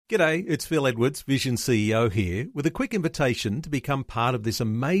G'day, it's Phil Edwards, Vision CEO here, with a quick invitation to become part of this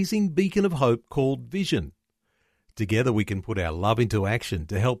amazing beacon of hope called Vision. Together we can put our love into action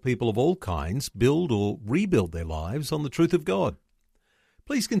to help people of all kinds build or rebuild their lives on the truth of God.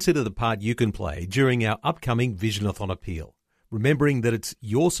 Please consider the part you can play during our upcoming Visionathon appeal, remembering that it's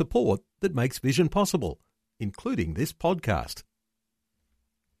your support that makes Vision possible, including this podcast.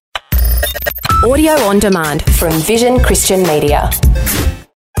 Audio on demand from Vision Christian Media.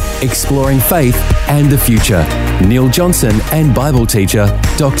 Exploring faith and the future. Neil Johnson and Bible teacher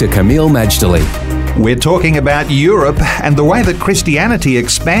Dr. Kameel Majdali. We're talking about Europe and the way that Christianity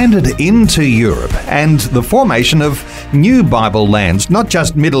expanded into Europe and the formation of new Bible lands, not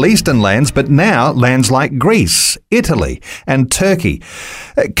just Middle Eastern lands, but now lands like Greece, Italy, and Turkey.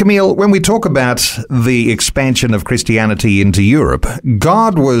 Kameel, when we talk about the expansion of Christianity into Europe,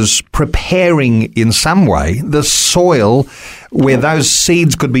 God was preparing in some way the soil where those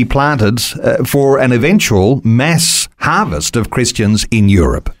seeds could be planted for an eventual mass harvest of Christians in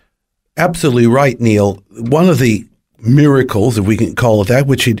Europe. Absolutely right, Neil. One of the miracles, if we can call it that,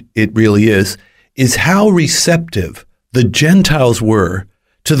 which it really is how receptive the Gentiles were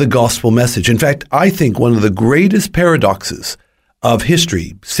to the gospel message. In fact, I think one of the greatest paradoxes of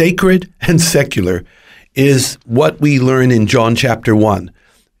history, sacred and secular, is what we learn in John chapter 1.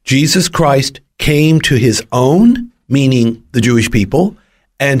 Jesus Christ came to his own, meaning the Jewish people,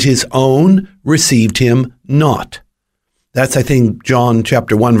 and his own received him not. That's, I think, John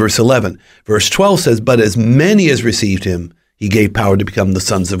chapter 1, verse 11. Verse 12 says, but as many as received him, he gave power to become the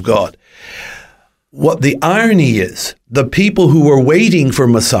sons of God. What the irony is, the people who were waiting for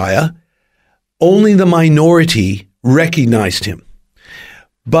Messiah, only the minority recognized him.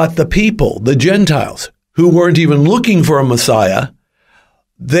 But the people, the Gentiles, who weren't even looking for a Messiah,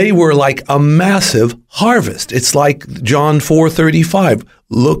 they were like a massive harvest. It's like John 4:35.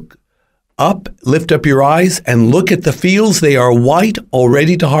 Look up, lift up your eyes, and look at the fields. They are white,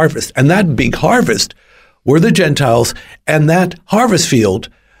 already to harvest. And that big harvest were the Gentiles, and that harvest field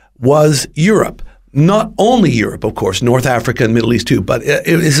was Europe. Not only Europe, of course, North Africa and Middle East too, but it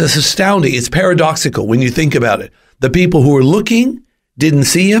is astounding. It's paradoxical when you think about it. The people who were looking didn't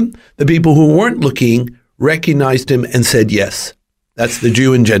see him. The people who weren't looking recognized him and said yes. That's the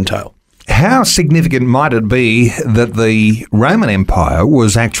Jew and Gentile. How significant might it be that the Roman Empire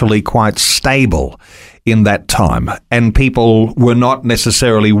was actually quite stable in that time and people were not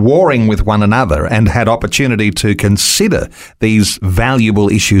necessarily warring with one another and had opportunity to consider these valuable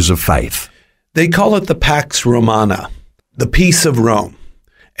issues of faith? They call it the Pax Romana, the peace of Rome.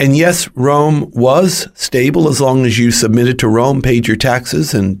 And yes, Rome was stable as long as you submitted to Rome, paid your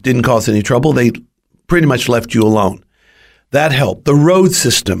taxes, and didn't cause any trouble. They pretty much left you alone. That helped. The road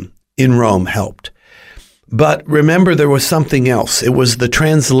system in Rome helped. But remember, there was something else. It was the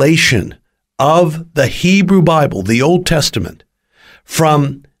translation of the Hebrew Bible, the Old Testament,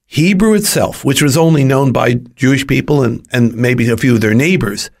 from Hebrew itself, which was only known by Jewish people and maybe a few of their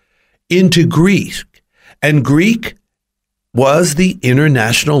neighbors, into Greek. And Greek was the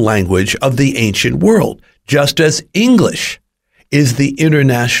international language of the ancient world, just as English is the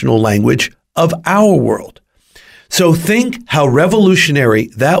international language of our world. So think how revolutionary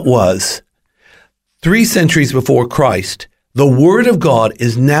that was. 3 centuries before Christ, the Word of God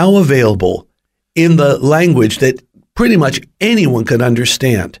is now available in the language that pretty much anyone could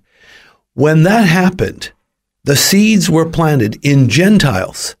understand. When that happened, the seeds were planted in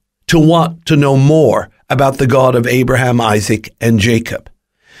Gentiles to want to know more about the God of Abraham, Isaac, and Jacob.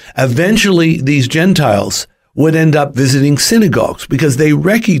 Eventually, these Gentiles would end up visiting synagogues because they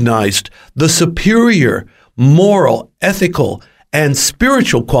recognized the superior moral, ethical, and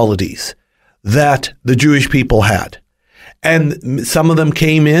spiritual qualities that the Jewish people had. And some of them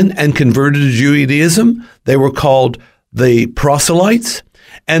came in and converted to Judaism. They were called the proselytes.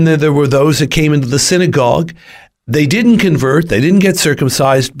 And then there were those that came into the synagogue. They didn't convert, they didn't get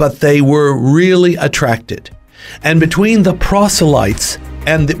circumcised, but they were really attracted. And between the proselytes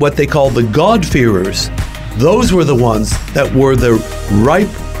and what they call the God-fearers, those were the ones that were the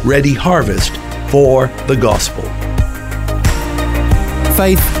ripe, ready harvest for the gospel.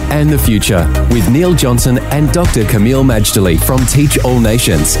 Faith and the Future with Neil Johnson and Dr. Kameel Majdali from Teach All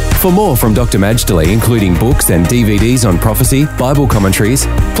Nations. For more from Dr. Majdali, including books and DVDs on prophecy, Bible commentaries,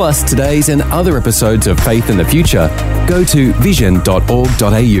 plus today's and other episodes of Faith and the Future, go to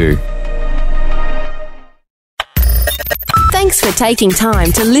vision.org.au. Thanks for taking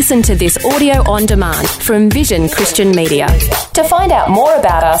time to listen to this audio on demand from Vision Christian Media. To find out more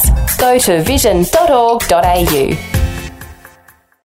about us, go to vision.org.au.